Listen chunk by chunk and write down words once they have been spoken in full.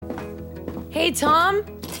Hey, Tom.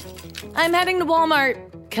 I'm heading to Walmart,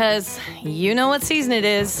 because you know what season it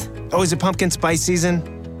is. Oh, is it pumpkin spice season?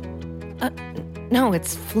 No,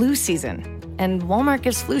 it's flu season, and Walmart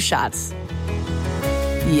gives flu shots.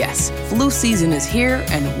 Yes, flu season is here,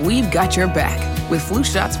 and we've got your back with flu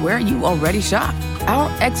shots where you already shop.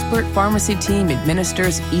 Our expert pharmacy team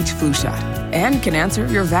administers each flu shot and can answer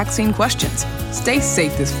your vaccine questions. Stay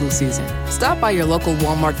safe this flu season. Stop by your local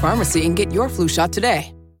Walmart pharmacy and get your flu shot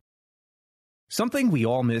today. Something we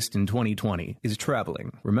all missed in 2020 is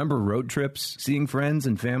traveling. Remember road trips, seeing friends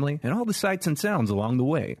and family, and all the sights and sounds along the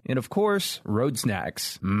way. And of course, road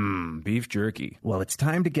snacks. Beef jerky. Well, it's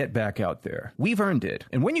time to get back out there. We've earned it.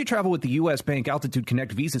 And when you travel with the U.S. Bank Altitude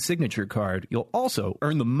Connect Visa Signature Card, you'll also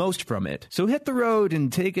earn the most from it. So hit the road and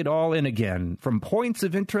take it all in again, from points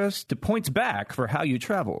of interest to points back for how you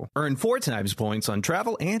travel. Earn 4 times points on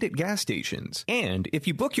travel and at gas stations. And if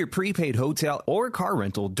you book your prepaid hotel or car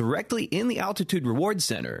rental directly in the Altitude Reward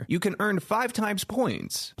Center, you can earn 5 times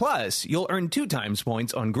points. Plus, you'll earn 2 times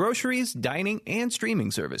points on groceries, dining, and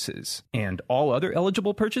streaming services. And all other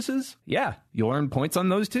eligible purchases? Yeah, you'll earn points on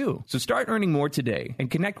those too. So start earning more today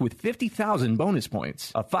and connect with 50,000 bonus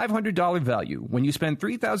points, a $500 value when you spend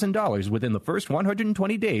 $3,000 within the first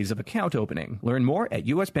 120 days of account opening. Learn more at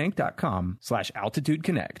usbank.com/Altitude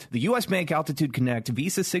Connect. The U.S. Bank Altitude Connect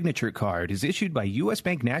Visa Signature Card is issued by U.S.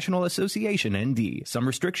 Bank National Association, ND. Some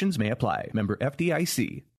restrictions may apply. Member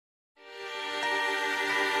FDIC.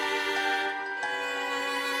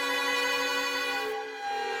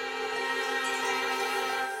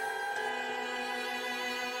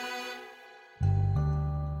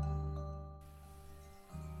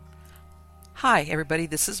 Hi everybody,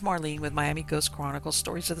 this is Marlene with Miami Ghost Chronicles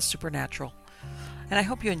Stories of the Supernatural. And I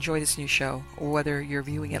hope you enjoy this new show, whether you're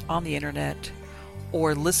viewing it on the internet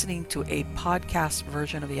or listening to a podcast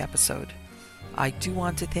version of the episode. I do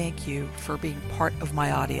want to thank you for being part of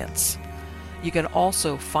my audience. You can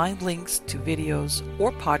also find links to videos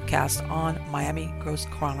or podcasts on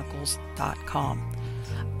MiamiGhostChronicles.com,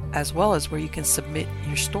 as well as where you can submit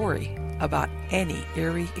your story about any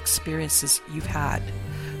eerie experiences you've had,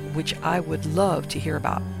 which I would love to hear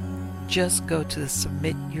about. Just go to the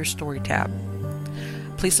Submit Your Story tab.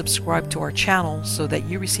 Please subscribe to our channel so that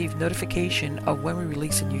you receive notification of when we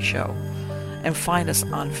release a new show. And find us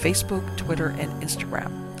on Facebook, Twitter, and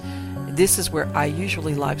Instagram. This is where I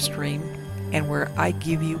usually live stream and where I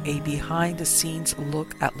give you a behind-the-scenes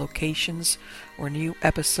look at locations where new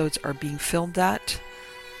episodes are being filmed at.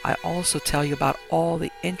 I also tell you about all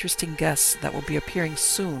the interesting guests that will be appearing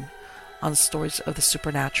soon on Stories of the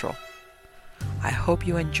Supernatural. I hope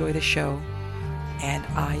you enjoy the show, and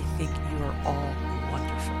I think you are all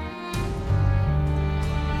wonderful.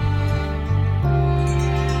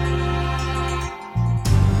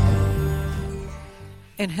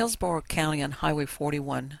 In Hillsborough County on Highway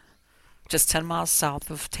 41, just 10 miles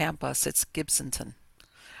south of Tampa, sits Gibtown,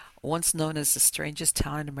 once known as the strangest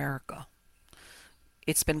town in America.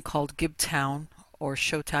 It's been called Gibtown, or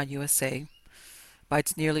Showtown, USA, by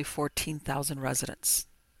its nearly 14,000 residents.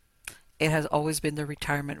 It has always been the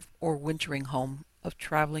retirement or wintering home of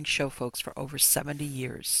traveling show folks for over 70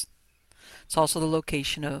 years. It's also the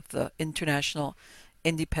location of the International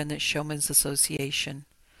Independent Showmen's Association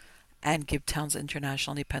and Gibtown's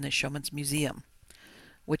International Independent Showmen's Museum,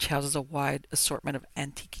 which houses a wide assortment of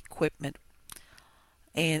antique equipment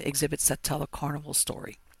and exhibits that tell a carnival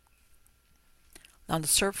story. On the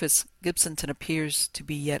surface, Gibtown appears to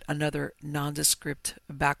be yet another nondescript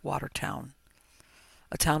backwater town,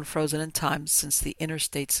 a town frozen in time since the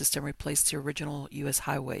interstate system replaced the original U.S.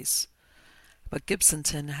 highways. But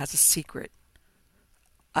Gibtown has a secret,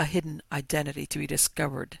 a hidden identity to be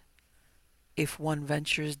discovered if one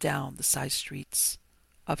ventures down the side streets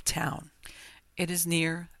of town. It is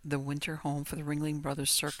near the winter home for the Ringling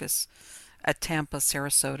Brothers Circus at Tampa,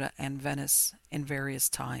 Sarasota, and Venice in various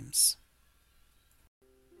times.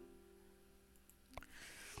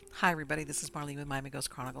 Hi everybody, this is Marlene with Miami Ghost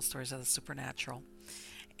Chronicles Stories of the Supernatural.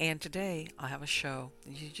 And today I have a show.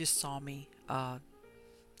 You just saw me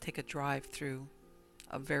take a drive through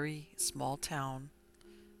a very small town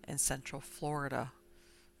in central Florida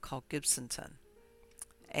called Gibtown.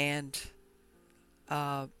 And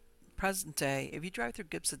present day, if you drive through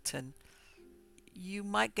Gibtown, you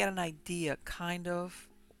might get an idea kind of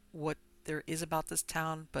what there is about this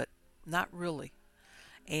town, but not really.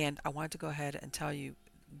 And I wanted to go ahead and tell you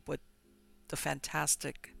what the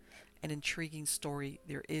fantastic and intriguing story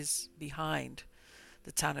there is behind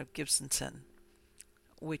the town of Gibtown,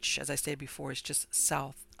 which, as I stated before, is just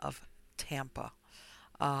south of Tampa.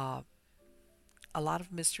 A lot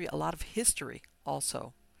of mystery, a lot of history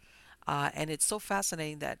also. And it's so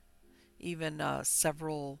fascinating that, even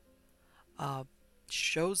several uh,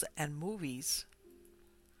 shows and movies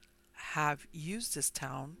have used this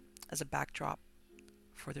town as a backdrop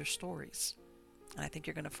for their stories. And I think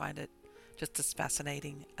you're going to find it just as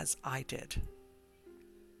fascinating as I did.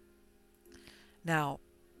 Now,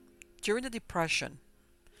 during the Depression,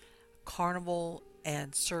 carnival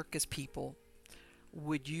and circus people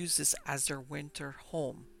would use this as their winter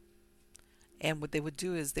home. And what they would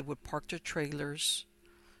do is they would park their trailers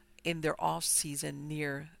in their off season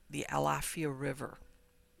near the Alafia River.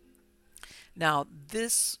 Now,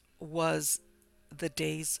 this was the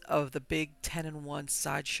days of the big 10-in-1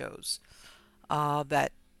 sideshows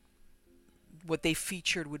that what they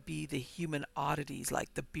featured would be the human oddities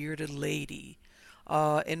like the Bearded Lady,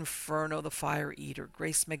 Inferno the Fire Eater,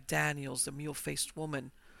 Grace McDaniels, the Mule-Faced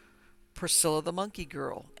Woman, Priscilla the Monkey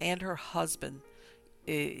Girl, and her husband.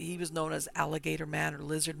 He was known as Alligator Man or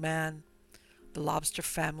Lizard Man, the Lobster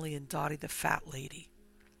Family, and Dottie the Fat Lady.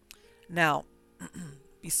 Now,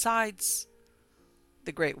 besides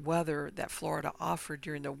the great weather that Florida offered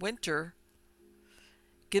during the winter,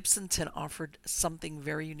 Gibsonton offered something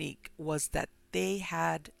very unique, was that they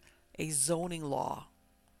had a zoning law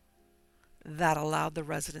that allowed the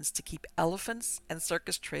residents to keep elephants and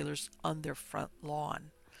circus trailers on their front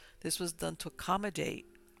lawn. This was done to accommodate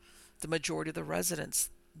the majority of the residents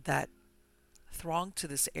that thronged to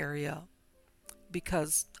this area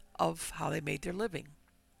because of how they made their living.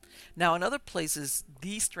 Now, in other places,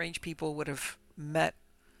 these strange people would have met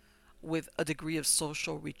with a degree of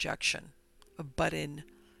social rejection, but in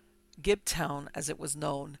Gibtown, as it was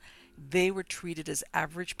known, they were treated as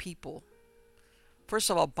average people. First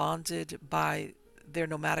of all, bonded by their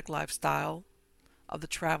nomadic lifestyle of the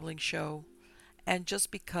traveling show, and just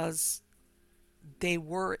because they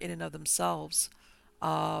were in and of themselves,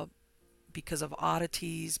 because of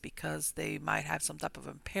oddities, because they might have some type of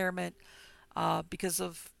impairment, because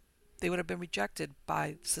of they would have been rejected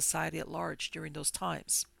by society at large during those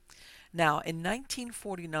times. Now, in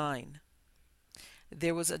 1949,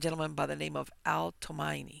 there was a gentleman by the name of Al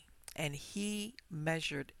Tomaini, and he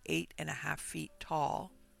measured 8.5 feet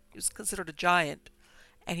tall. He was considered a giant,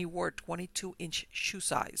 and he wore a 22-inch shoe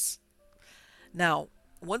size. Now,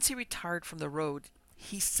 once he retired from the road,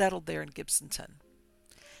 he settled there in Gibsonton.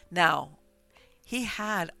 Now, he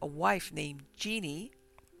had a wife named Jeannie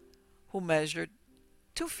who measured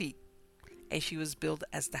 2 feet, and she was billed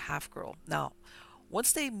as the half girl. Now,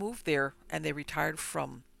 once they moved there and they retired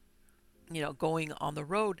from going on the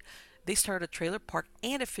road, they started a trailer park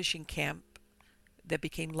and a fishing camp that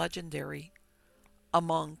became legendary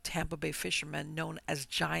among Tampa Bay fishermen, known as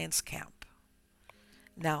Giants Camp.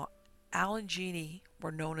 Now, Al and Jeannie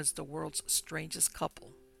were known as the world's strangest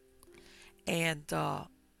couple. And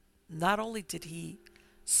not only did he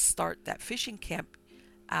start that fishing camp,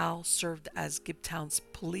 Al served as Gibtown's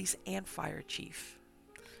police and fire chief.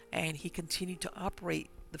 And he continued to operate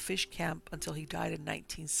the fish camp until he died in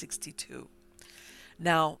 1962.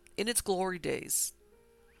 Now, in its glory days,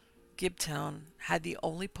 Gibtown had the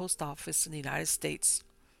only post office in the United States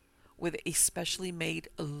with a specially made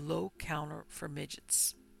low counter for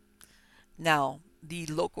midgets. Now, the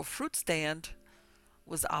local fruit stand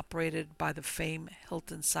was operated by the famed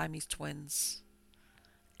Hilton Siamese twins.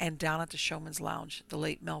 And down at the Showman's Lounge, the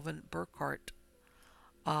late Melvin Burkhart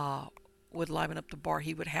would liven up the bar.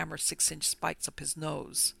 He would hammer 6-inch spikes up his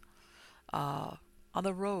nose. On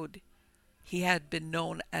the road, he had been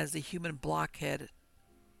known as the human blockhead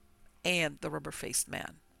and the rubber-faced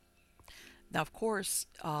man. Now, of course,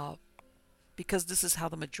 because this is how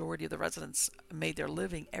the majority of the residents made their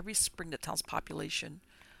living, every spring the town's population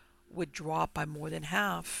would drop by more than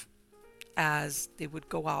half as they would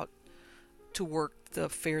go out to work the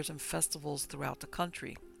fairs and festivals throughout the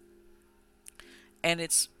country. And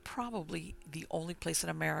it's probably the only place in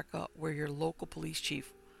America where your local police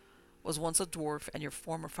chief was once a dwarf and your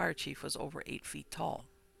former fire chief was over 8 feet tall.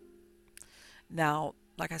 Now,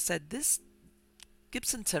 like I said, this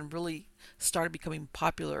Gibsonton really started becoming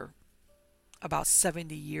popular about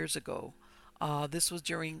 70 years ago. This was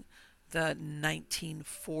during the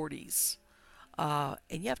 1940s. And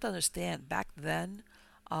you have to understand, back then,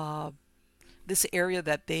 this area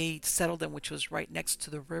that they settled in, which was right next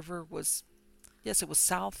to the river, was, yes, it was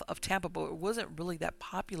south of Tampa, but it wasn't really that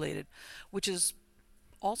populated, which is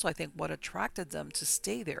also, I think, what attracted them to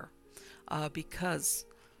stay there, because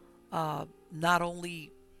not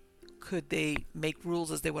only could they make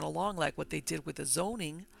rules as they went along, like what they did with the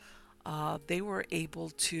zoning, they were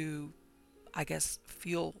able to, I guess,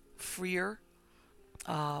 feel freer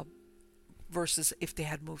versus if they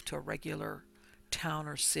had moved to a regular town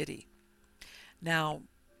or city. Now,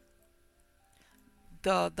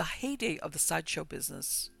 the heyday of the sideshow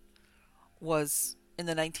business was in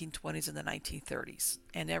the 1920s and the 1930s,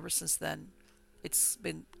 and ever since then, it's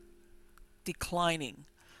been declining.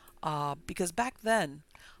 Because back then,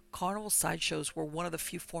 carnival sideshows were one of the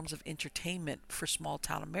few forms of entertainment for small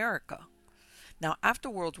town America. Now, after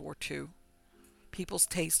World War II, people's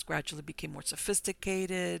tastes gradually became more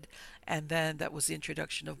sophisticated, and then that was the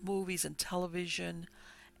introduction of movies and television,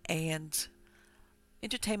 and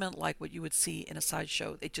entertainment like what you would see in a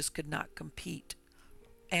sideshow, it just could not compete.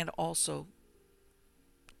 And also,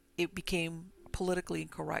 it became politically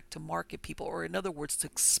incorrect to market people, or in other words, to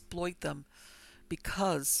exploit them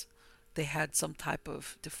because they had some type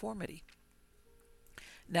of deformity.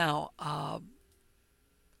 Now,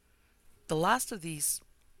 the last of these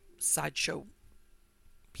sideshow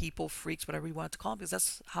people, freaks, whatever you want to call them, because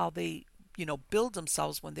that's how they, build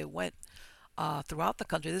themselves when they went throughout the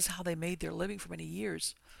country. This is how they made their living for many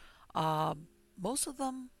years. Most of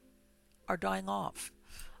them are dying off.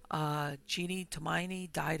 Jeannie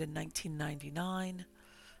Tomaini died in 1999.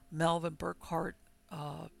 Melvin Burkhart,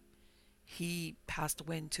 he passed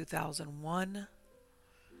away in 2001.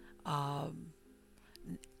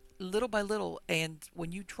 Little by little, and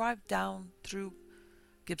when you drive down through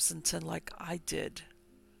Gibsonton like I did,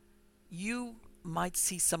 you might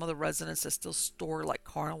see some of the residents that still store like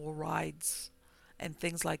carnival rides and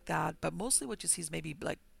things like that, but mostly what you see is maybe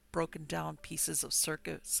like broken down pieces of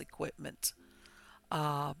circus equipment,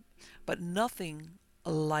 but nothing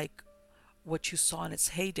like what you saw in its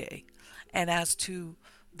heyday. And as to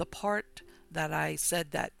the part that I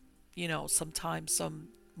said that, sometimes some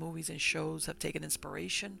movies and shows have taken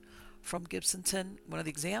inspiration from Gibsonton, one of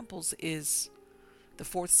the examples is the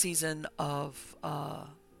fourth season of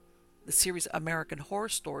the series American Horror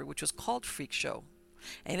Story, which was called Freak Show.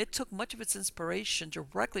 And it took much of its inspiration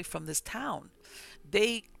directly from this town.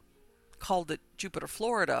 They called it Jupiter,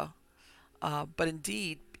 Florida, but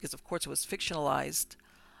indeed, because of course it was fictionalized,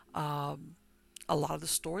 a lot of the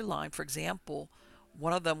storyline, for example,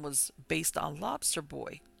 one of them was based on Lobster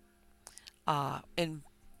Boy. In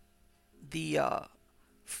the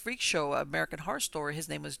Freak Show American Horror Story, his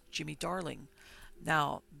name was Jimmy Darling.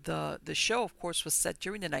 Now, the show, of course, was set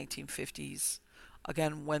during the 1950s,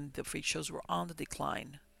 again, when the freak shows were on the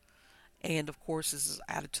decline. And, of course, this is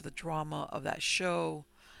added to the drama of that show.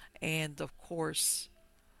 And, of course,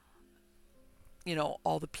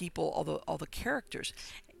 all the people, all the characters.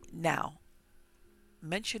 Now,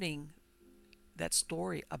 mentioning that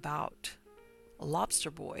story about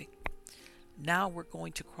Lobster Boy, now we're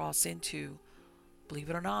going to cross into, believe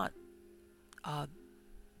it or not,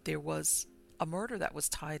 there was a murder that was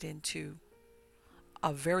tied into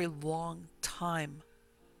a very long time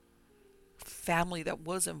family that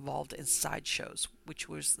was involved in sideshows, which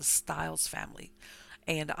was the Stiles family.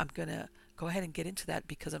 And I'm going to go ahead and get into that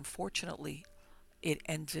because unfortunately it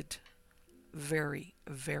ended very,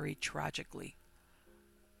 very tragically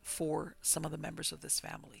for some of the members of this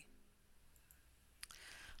family.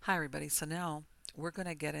 Hi everybody, so now we're going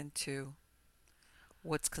to get into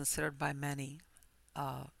what's considered by many,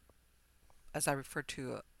 as I refer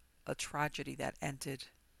to, a tragedy that ended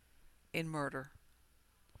in murder,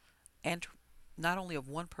 and not only of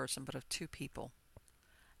one person but of two people.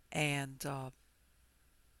 And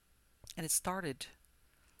it started,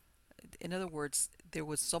 in other words, there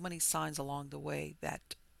was so many signs along the way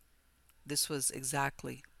that this was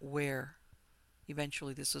exactly where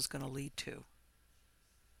eventually this was going to lead to.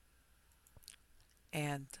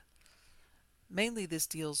 And mainly this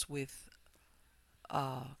deals with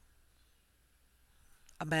a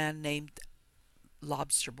man named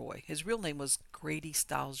Lobster Boy. His real name was Grady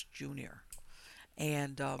Stiles Jr.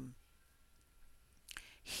 And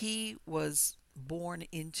he was born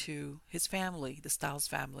into his family. The Stiles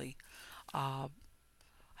family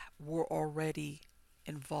were already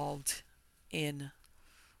involved in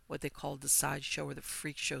what they called the sideshow or the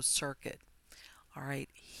freak show circuit. All right,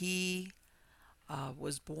 he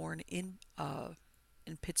was born in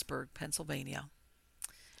Pittsburgh, Pennsylvania,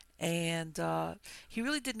 and he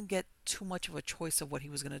really didn't get too much of a choice of what he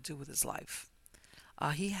was going to do with his life.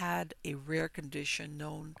 He had a rare condition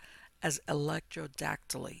known as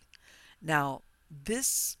electrodactyly. Now,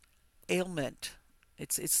 this ailment,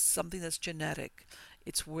 it's something that's genetic.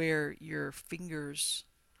 It's where your fingers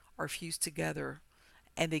are fused together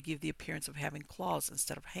and they give the appearance of having claws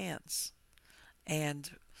instead of hands.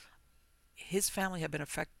 And his family had been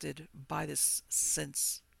affected by this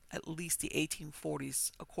since at least the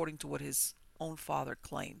 1840s, according to what his own father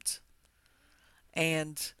claimed.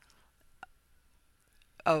 And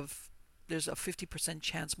there's a 50%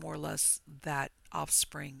 chance, more or less, that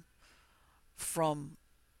offspring from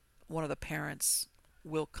one of the parents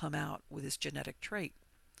will come out with his genetic trait.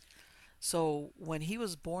 So when he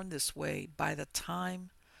was born this way, by the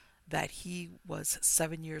time that he was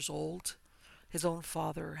 7 years old, his own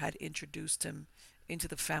father had introduced him into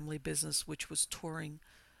the family business, which was touring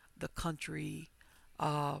the country,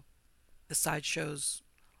 the sideshows,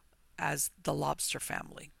 as the Lobster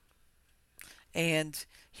Family. And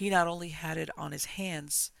he not only had it on his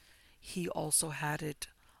hands, he also had it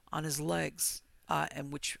on his legs,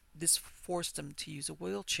 and which this forced him to use a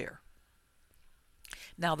wheelchair.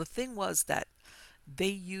 Now, the thing was that they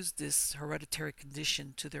used this hereditary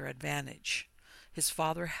condition to their advantage. His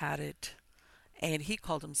father had it, and he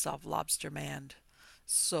called himself Lobster Man.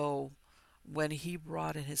 So when he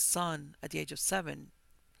brought in his son at the age of 7,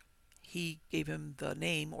 he gave him the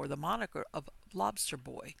name or the moniker of Lobster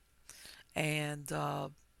Boy. And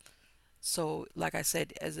so, like I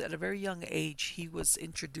said, at a very young age, he was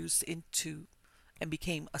introduced into and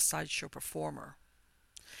became a sideshow performer.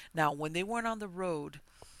 Now, when they weren't on the road,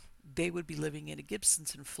 they would be living in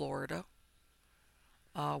Gibsonton, Florida,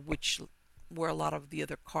 which where a lot of the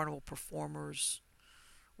other carnival performers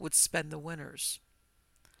would spend the winters.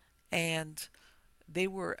 And they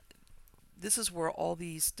were this is where all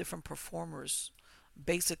these different performers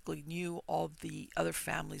basically knew all the other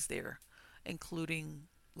families there, including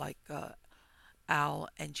like Al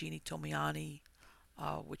and Jeannie Tomiani,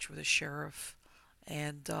 which were the sheriff,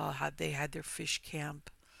 and they had their fish camp.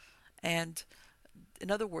 And in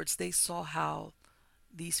other words, they saw how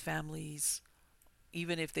these families,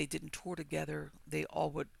 even if they didn't tour together, they all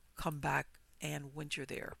would come back and winter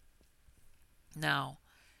there. Now,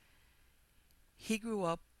 he grew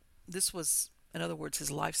up, this was, in other words, his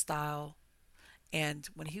lifestyle. And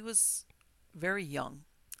when he was very young,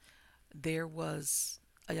 there was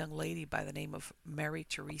a young lady by the name of Mary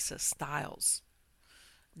Teresa Stiles.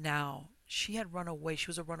 Now, she had run away. She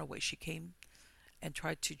was a runaway. She came and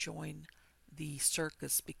tried to join the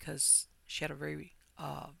circus because she had a very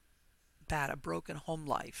a broken home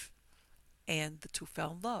life. And the two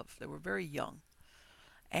fell in love. They were very young.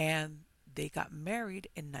 And they got married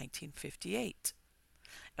in 1958.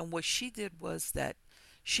 And what she did was that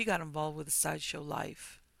she got involved with the sideshow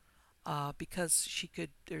life because she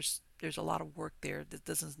could. There's a lot of work there that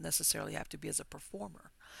doesn't necessarily have to be as a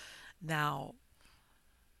performer. Now,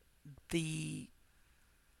 the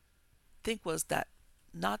thing was that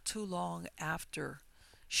not too long after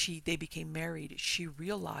they became married, she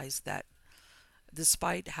realized that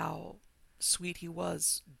despite how sweet he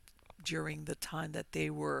was during the time that they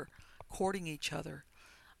were courting each other,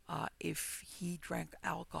 if he drank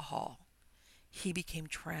alcohol, he became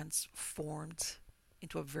transformed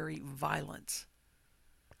into a very violent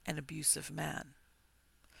and abusive man.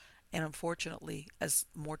 And unfortunately, as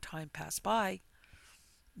more time passed by,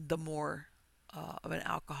 the more of an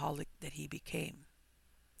alcoholic that he became.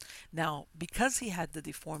 Now, because he had the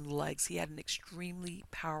deformed legs, he had an extremely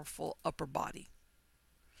powerful upper body.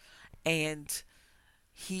 And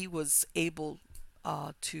he was able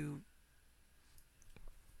to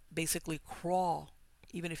basically crawl,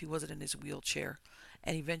 even if he wasn't in his wheelchair.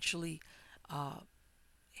 And eventually,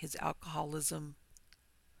 his alcoholism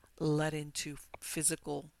led into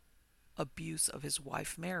physical abuse of his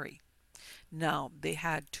wife, Mary. Now, they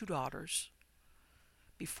had 2 daughters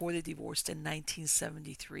before they divorced in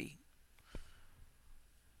 1973.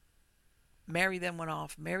 Mary then went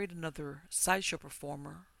off, married another sideshow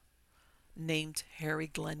performer named Harry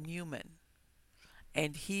Glenn Newman,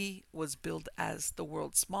 and he was billed as the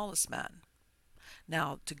world's smallest man.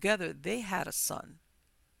 Now, together they had a son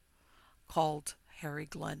called Harry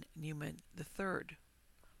Glenn Newman III,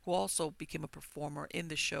 who also became a performer in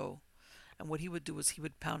the show. And what he would do is he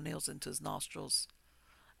would pound nails into his nostrils,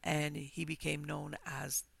 and he became known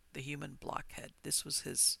as the Human Blockhead. This was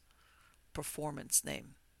his performance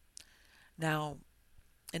name. Now,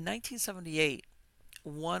 in 1978,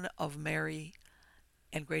 one of Mary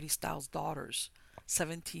and Grady Stiles' daughters,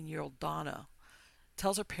 17-year-old Donna,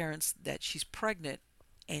 tells her parents that she's pregnant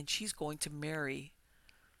and she's going to marry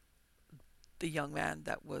the young man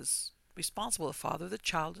that was responsible, the father of the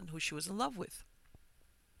child and who she was in love with.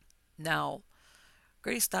 Now,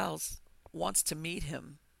 Grady Stiles wants to meet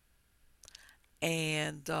him,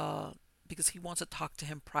 and because he wants to talk to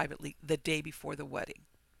him privately the day before the wedding.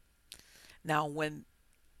 Now, when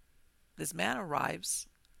this man arrives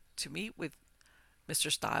to meet with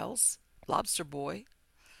Mr. Stiles, Lobster Boy,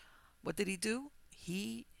 what did he do?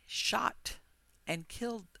 He shot and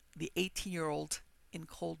killed the 18-year-old in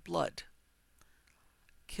cold blood.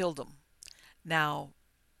 Killed him. Now,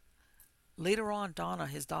 later on, Donna,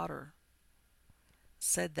 his daughter,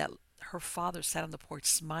 said that her father sat on the porch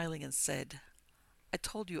smiling and said, "I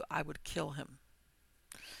told you I would kill him."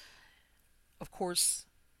 Of course,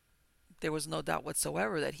 there was no doubt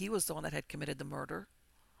whatsoever that he was the one that had committed the murder,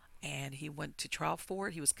 and he went to trial for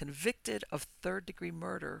it. He was convicted of third-degree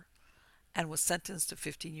murder and was sentenced to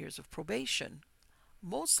 15 years of probation,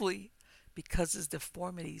 mostly because his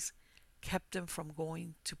deformities kept him from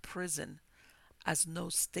going to prison, as no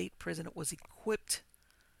state prison was equipped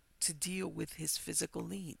to deal with his physical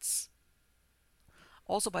needs.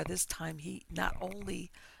 Also, by this time, he not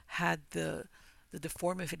only had the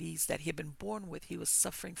deformities that he had been born with, he was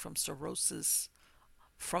suffering from cirrhosis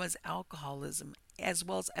from his alcoholism, as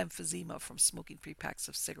well as emphysema from smoking 3 packs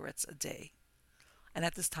of cigarettes a day. And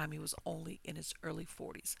at this time, he was only in his early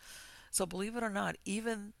 40s. So, believe it or not,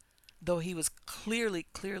 even though he was clearly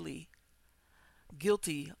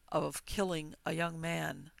guilty of killing a young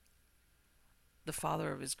man, the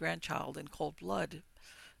father of his grandchild, in cold blood,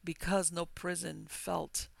 because no prison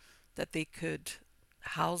felt that they could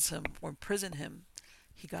house him or imprison him,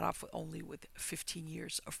 he got off only with 15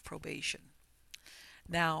 years of probation.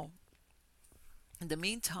 Now, in the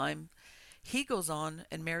meantime, he goes on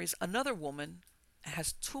and marries another woman,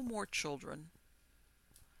 has 2 more children,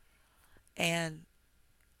 and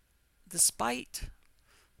despite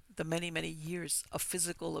the many years of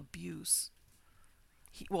physical abuse,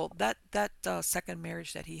 that second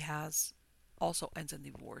marriage that he has also ends in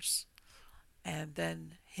divorce. And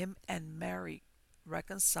then him and Mary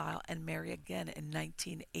reconcile and marry again in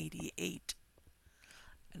 1988.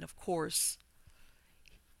 And of course,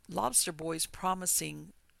 Lobster Boy's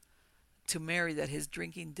promising to Mary that his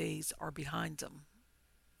drinking days are behind him.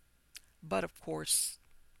 But of course,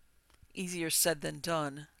 easier said than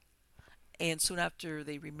done. And soon after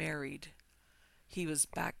they remarried, he was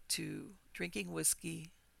back to drinking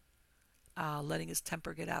whiskey, letting his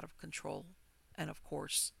temper get out of control, and of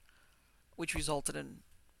course, which resulted in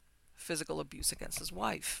physical abuse against his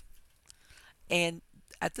wife. And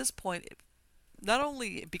at this point, not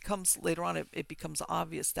only it becomes later on, it becomes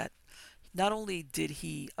obvious that not only did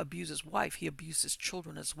he abuse his wife, he abused his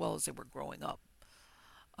children as well as they were growing up.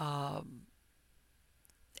 And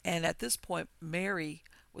at this point, Mary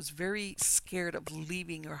was very scared of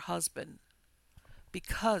leaving her husband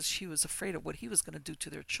because she was afraid of what he was going to do to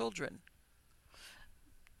their children,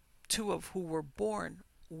 2 of who were born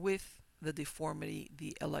with the deformity,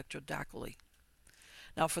 the electrodactyly.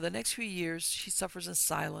 Now, for the next few years, she suffers in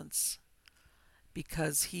silence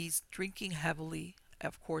because he's drinking heavily,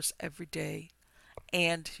 of course, every day,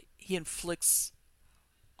 and he inflicts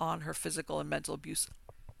on her physical and mental abuse,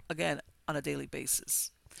 again, on a daily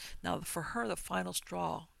basis. Now, for her, the final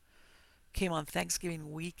straw came on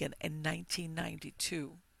Thanksgiving weekend in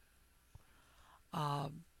 1992.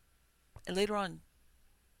 And later on,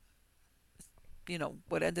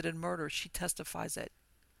 what ended in murder, she testifies that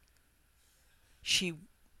she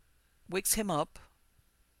wakes him up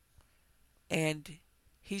and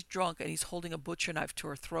he's drunk and he's holding a butcher knife to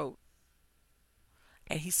her throat.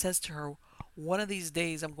 And he says to her, "One of these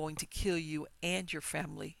days I'm going to kill you and your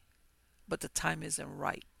family, but the time isn't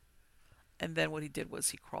right." And then what he did was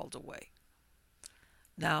he crawled away.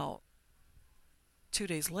 Now, 2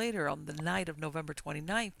 days later, on the night of November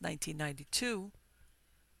 29th, 1992,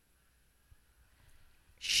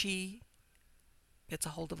 she gets a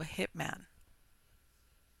hold of a hitman.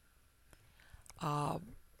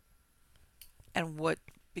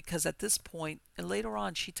 Because at this point, and later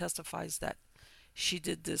on, she testifies that she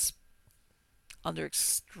did this under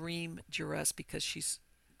extreme duress because she's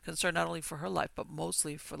concerned not only for her life, but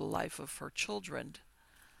mostly for the life of her children.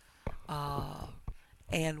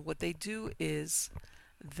 And what they do is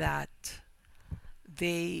that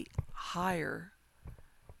they hire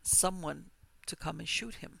someone to come and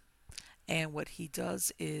shoot him. And what he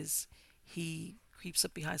does is he creeps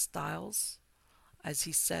up behind Styles as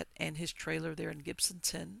he sat in his trailer there in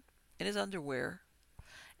Gibtown in his underwear.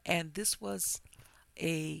 And this was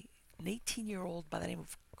an 18-year-old by the name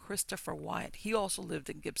of Christopher Wyatt. He also lived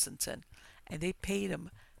in Gibtown, and they paid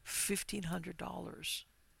him $1,500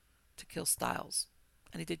 to kill Styles.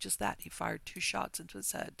 And he did just that. He fired 2 shots into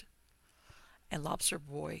his head. And Lobster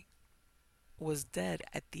Boy was dead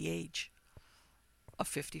at the age of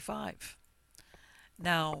 55.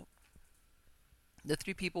 Now, the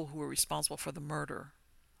 3 people who were responsible for the murder,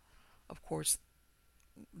 of course,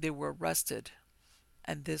 they were arrested.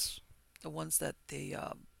 And the ones that they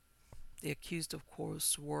accused, of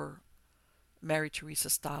course, were Mary Teresa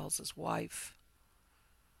Styles, his wife,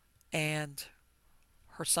 and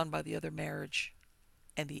her son by the other marriage,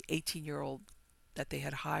 and the 18-year-old that they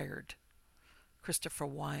had hired, Christopher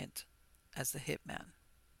Wyatt, as the hitman.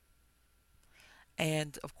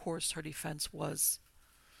 And, of course, her defense was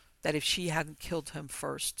that if she hadn't killed him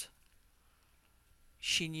first,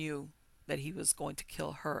 she knew that he was going to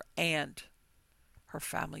kill her and her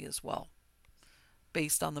family as well,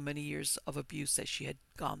 based on the many years of abuse that she had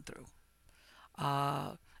gone through.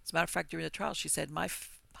 As a matter of fact, during the trial, she said, my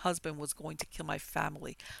husband was going to kill my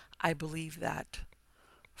family. I believe that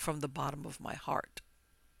from the bottom of my heart.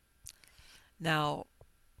 Now,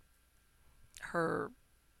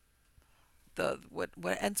 what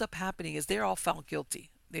ends up happening is they're all found guilty.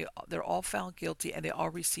 They're all found guilty, and they all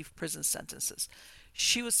receive prison sentences.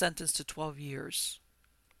 She was sentenced to 12 years.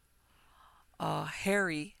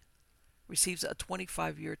 Harry receives a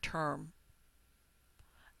 25-year term,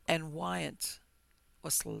 and Wyatt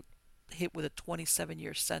was hit with a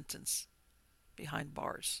 27-year sentence behind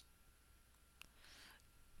bars.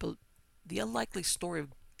 But the unlikely story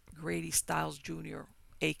of Grady Stiles Jr.,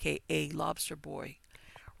 aka Lobster Boy,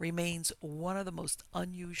 remains one of the most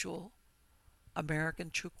unusual American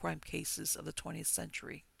true crime cases of the 20th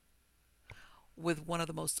century, with one of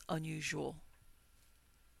the most unusual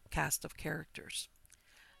cast of characters.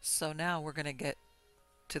 So now we're going to get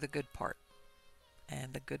to the good part.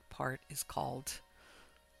 And the good part is called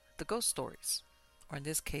the ghost stories, or in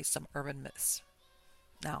this case, some urban myths.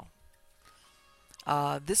 Now,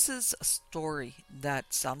 this is a story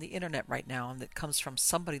that's on the internet right now, and that comes from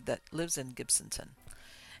somebody that lives in Gibtown.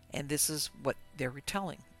 And this is what they're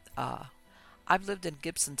retelling. I've lived in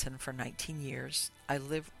Gibtown for 19 years. I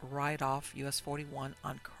live right off US 41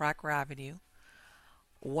 on Cracker Avenue.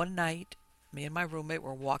 One night, me and my roommate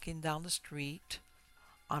were walking down the street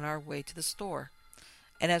on our way to the store.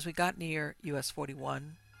 And as we got near US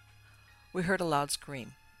 41, we heard a loud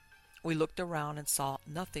scream. We looked around and saw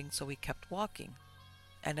nothing, so we kept walking.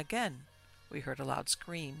 And again, we heard a loud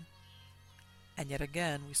scream. And yet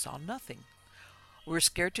again, we saw nothing. We were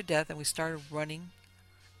scared to death, and we started running.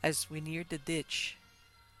 As we neared the ditch,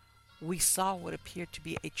 we saw what appeared to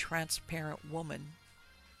be a transparent woman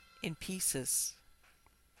in pieces.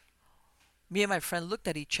 Me and my friend looked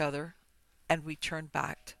at each other, and we turned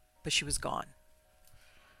back, but she was gone.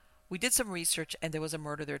 We did some research, and there was a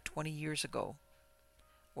murder there 20 years ago,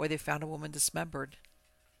 where they found a woman dismembered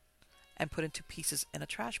and put into pieces in a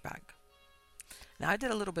trash bag. Now, I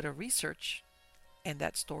did a little bit of research, and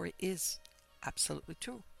that story is absolutely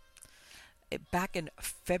true. Back in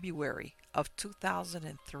February of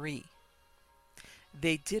 2003,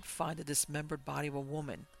 they did find a dismembered body of a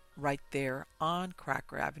woman right there on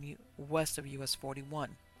Cracker Avenue, west of US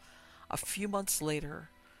 41. A few months later,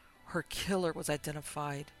 her killer was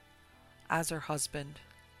identified as her husband,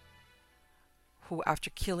 who, after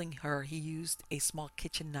killing her, he used a small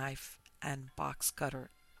kitchen knife and box cutter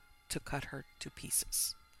to cut her to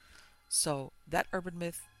pieces. So that urban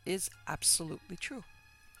myth is absolutely true.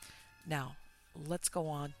 Now, let's go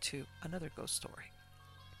on to another ghost story.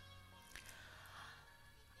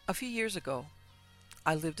 A few years ago,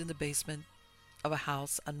 I lived in the basement of a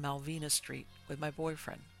house on Malvina Street with my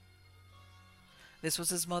boyfriend. This was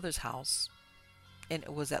his mother's house, and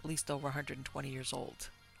it was at least over 120 years old.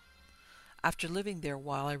 After living there a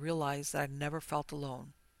while, I realized that I never felt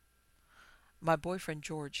alone. My boyfriend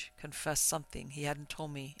George confessed something he hadn't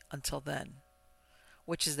told me until then,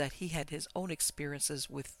 which is that he had his own experiences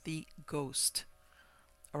with the ghost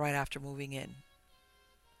right after moving in.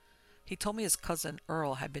 He told me his cousin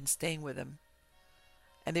Earl had been staying with him,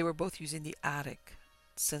 and they were both using the attic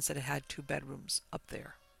since it had 2 bedrooms up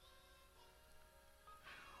there.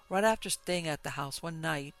 Right after staying at the house one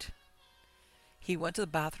night, he went to the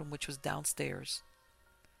bathroom, which was downstairs,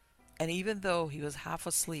 and even though he was half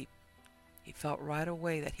asleep, he felt right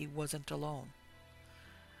away that he wasn't alone.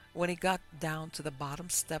 When he got down to the bottom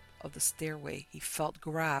step of the stairway, he felt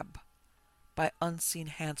grabbed by unseen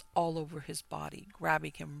hands all over his body,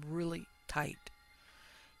 grabbing him really tight.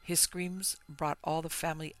 His screams brought all the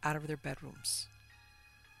family out of their bedrooms.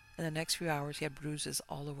 In the next few hours, he had bruises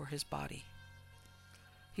all over his body.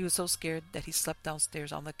 He was so scared that he slept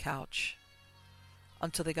downstairs on the couch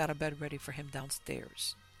until they got a bed ready for him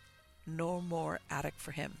downstairs. No more attic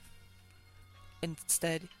for him.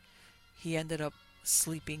 Instead, he ended up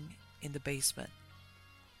sleeping in the basement.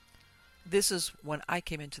 This is when I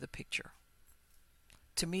came into the picture.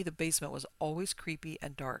 To me, the basement was always creepy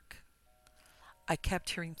and dark. I kept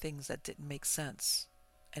hearing things that didn't make sense,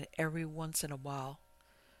 and every once in a while,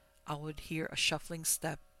 I would hear a shuffling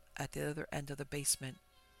step at the other end of the basement,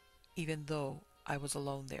 even though I was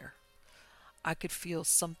alone there. I could feel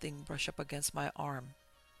something brush up against my arm,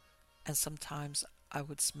 and sometimes I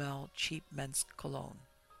would smell cheap men's cologne.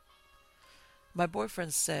 My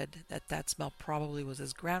boyfriend said that that smell probably was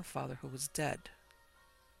his grandfather, who was dead.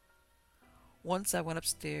 Once I went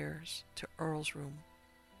upstairs to Earl's room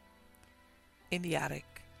in the attic.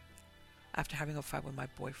 after having a fight with my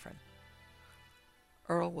boyfriend.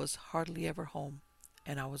 Earl was hardly ever home,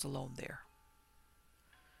 and I was alone there.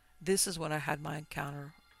 This is when I had my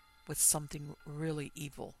encounter with something really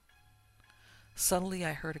evil. Suddenly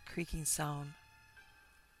I heard a creaking sound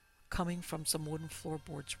coming from some wooden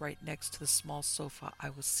floorboards right next to the small sofa I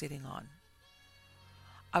was sitting on.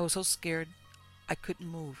 I was so scared I couldn't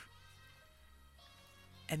move.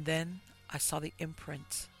 And then I saw the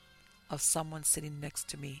imprint of someone sitting next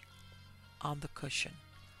to me on the cushion.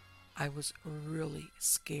 I was really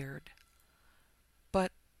scared.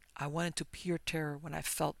 But I went into pure terror when I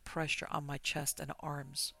felt pressure on my chest and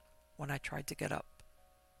arms when I tried to get up.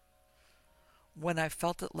 When I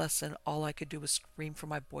felt it lessen, all I could do was scream for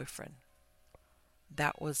my boyfriend.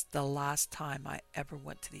 That was the last time I ever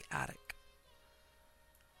went to the attic.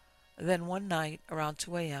 Then one night, around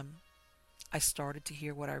 2 a.m., I started to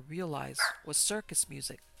hear what I realized was circus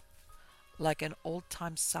music, like an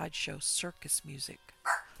old-time sideshow circus music.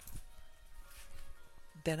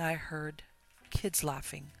 Then I heard kids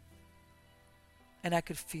laughing, and I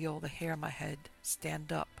could feel the hair on my head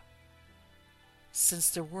stand up, since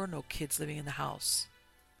there were no kids living in the house.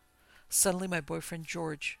 Suddenly my boyfriend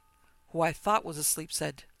George, who I thought was asleep,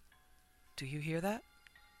 said, "Do you hear that?"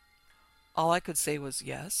 All I could say was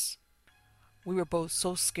yes. We were both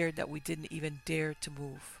so scared that we didn't even dare to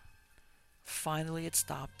move. Finally it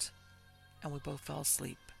stopped, and we both fell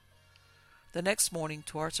asleep. The next morning,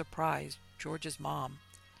 to our surprise, George's mom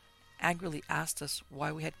angrily asked us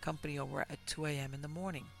why we had company over at 2 a.m. in the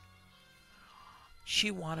morning.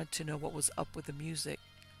 She wanted to know what was up with the music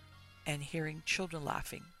and hearing children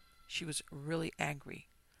laughing. She was really angry,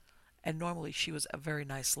 and normally she was a very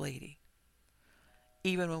nice lady.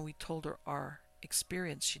 Even when we told her our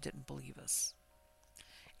experience, she didn't believe us.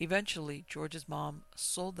 Eventually, George's mom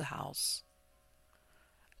sold the house,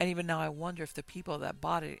 and even now I wonder if the people that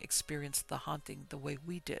bought it experienced the haunting the way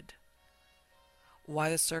we did. Why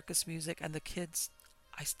the circus music and the kids,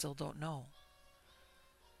 I still don't know.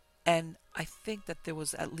 And I think that there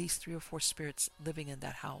was at least 3 or 4 spirits living in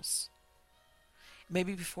that house.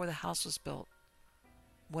 Maybe before the house was built,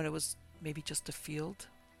 when it was maybe just a field,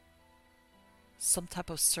 some type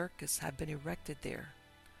of circus had been erected there.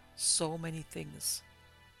 So many things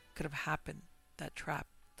could have happened that trapped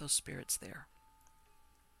those spirits there.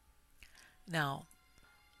 Now,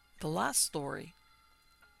 the last story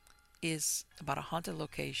is about a haunted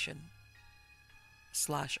location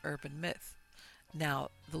 / urban myth. Now,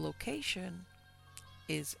 the location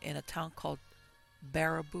is in a town called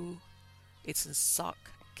Baraboo. It's in Sauk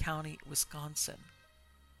County, Wisconsin.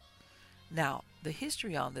 Now, the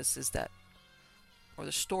history on this is that, or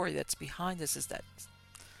the story that's behind this is that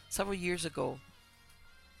several years ago,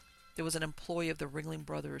 there was an employee of the Ringling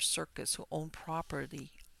Brothers Circus who owned property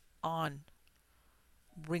on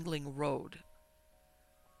Ringling Road.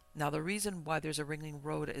 Now, the reason why there's a Ringling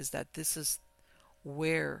Road is that this is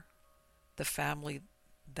where the family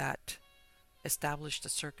that established the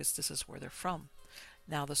circus, this is where they're from.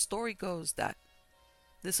 Now, the story goes that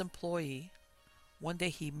this employee, one day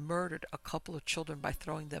he murdered a couple of children by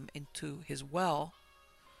throwing them into his well,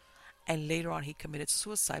 and later on he committed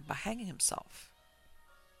suicide by hanging himself.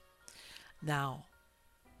 Now,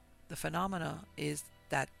 the phenomena is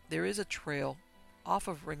that there is a trail off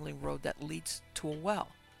of Ringling Road that leads to a well,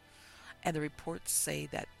 and the reports say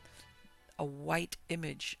that a white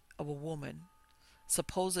image of a woman,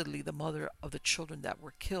 supposedly the mother of the children that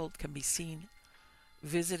were killed, can be seen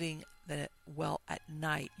visiting the well at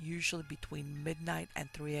night, usually between midnight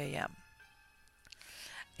and 3 a.m.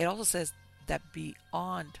 It also says that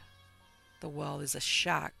beyond the well is a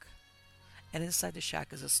shack, and inside the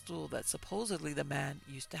shack is a stool that supposedly the man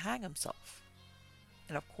used to hang himself.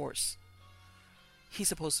 And of course, he's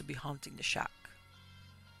supposed to be haunting the shack.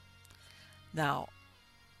 Now,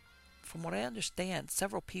 from what I understand,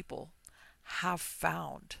 several people have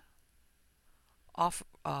found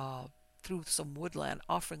through some woodland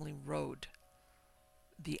off Ringling Road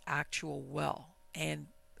the actual well, and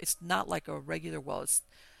it's not like a regular well.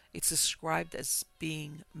 It's described as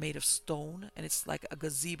being made of stone, and it's like a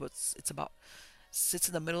gazebo. Sits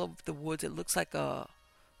in the middle of the woods. It looks like a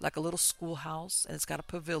little schoolhouse, and it's got a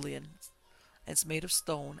pavilion. And it's made of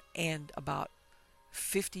stone, and about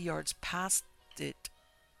 50 yards past it,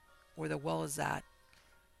 where the well is at,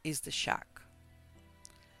 is the shack.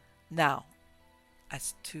 Now,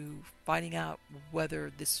 as to finding out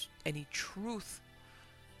whether there's any truth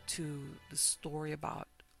to the story about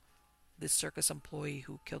this circus employee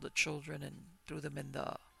who killed the children and threw them in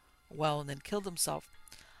the well and then killed himself,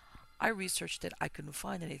 I researched it. I couldn't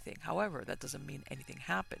find anything. However, that doesn't mean anything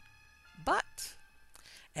happened. But,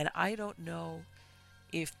 and I don't know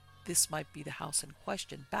if this might be the house in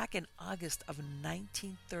question. Back in August of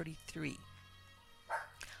 1933,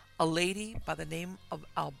 a lady by the name of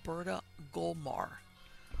Alberta Golmar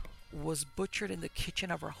was butchered in the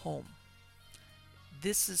kitchen of her home.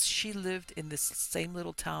 She lived in this same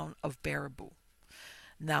little town of Baraboo.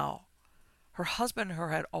 Now, her husband and her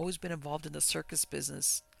had always been involved in the circus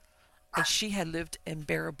business, and she had lived in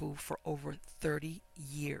Baraboo for over 30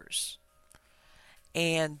 years.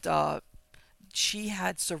 And she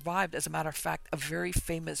had survived, as a matter of fact, a very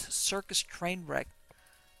famous circus train wreck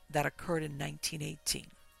that occurred in 1918.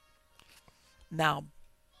 Now,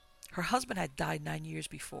 her husband had died 9 years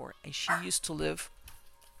before, and she used to live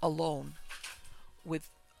alone with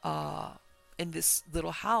in this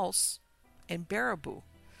little house in Baraboo.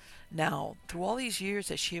 Now, through all these years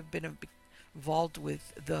that she had been involved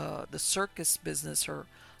with the circus business, her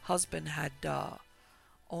husband had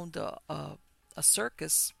owned a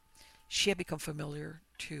circus. She had become familiar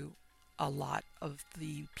to a lot of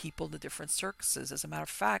the people in the different circuses. As a matter of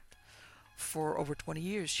fact, for over 20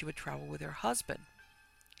 years, she would travel with her husband.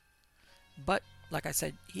 But, like I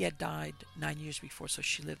said, he had died 9 years before, so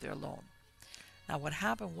she lived there alone. Now, what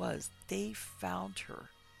happened was they found her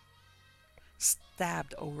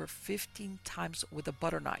stabbed over 15 times with a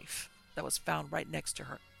butter knife that was found right next to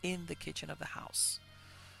her in the kitchen of the house.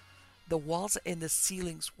 The walls and the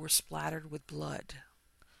ceilings were splattered with blood.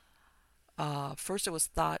 First, it was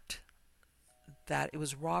thought that it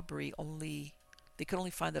was robbery, they could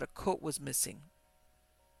only find that a coat was missing.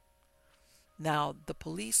 Now, the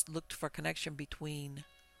police looked for a connection between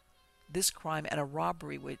this crime and a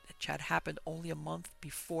robbery which had happened only a month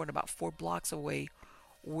before and about 4 blocks away,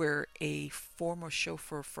 where a former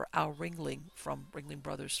chauffeur for Al Ringling from Ringling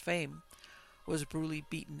Brothers fame was brutally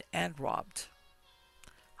beaten and robbed.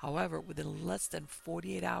 However, within less than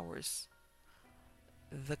 48 hours,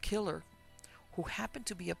 the killer, who happened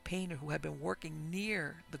to be a painter who had been working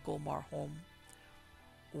near the Golmar home,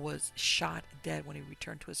 was shot dead when he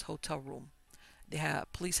returned to his hotel room.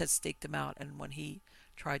 Police had staked him out, and when he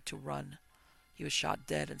tried to run, he was shot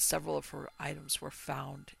dead, and several of her items were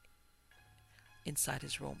found inside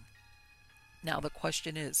his room. Now the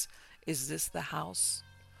question is this the house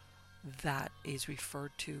that is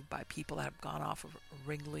referred to by people that have gone off of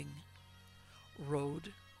Ringling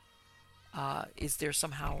Road? Is there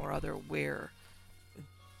somehow or other where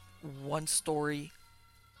one story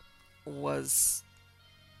was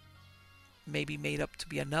maybe made up to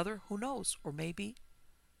be another? Who knows? Or maybe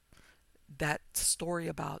that story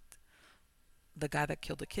about the guy that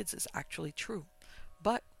killed the kids is actually true.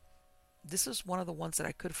 But this is one of the ones that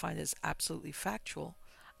I could find is absolutely factual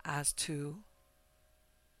as to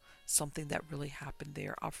something that really happened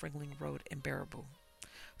there off Ringling Road in Baraboo.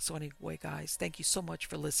 So anyway, guys, thank you so much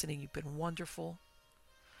for listening. You've been wonderful.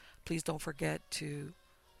 Please don't forget to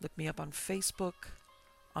look me up on Facebook,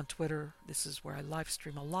 on Twitter. This is where I live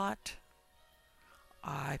stream a lot.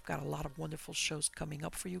 I've got a lot of wonderful shows coming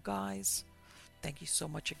up for you guys. Thank you so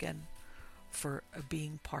much again for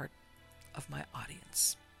being part of my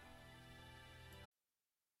audience.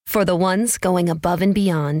 For the ones going above and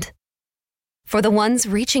beyond. For the ones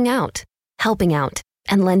reaching out, helping out,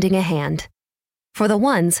 and lending a hand. For the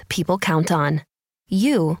ones people count on.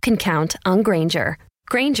 You can count on Grainger.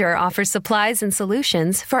 Grainger offers supplies and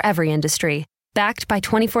solutions for every industry. Backed by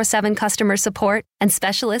 24/7 customer support and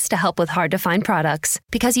specialists to help with hard-to-find products.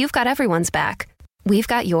 Because you've got everyone's back. We've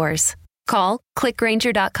got yours. Call,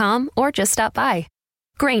 clickgrainger.com, or just stop by.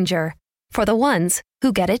 Grainger, for the ones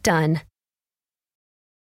who get it done.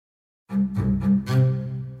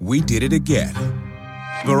 We did it again.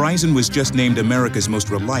 Verizon was just named America's most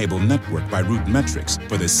reliable network by RootMetrics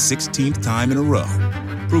for the 16th time in a row,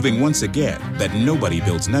 proving once again that nobody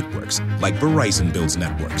builds networks like Verizon builds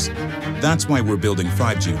networks. That's why we're building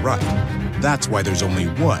 5G right. That's why there's only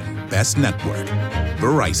one best network,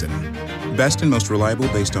 Verizon. Best and most reliable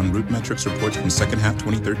based on RootMetrics reports from second half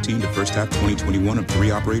 2013 to first half 2021 of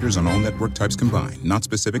 3 operators on all network types combined, not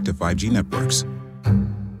specific to 5G networks.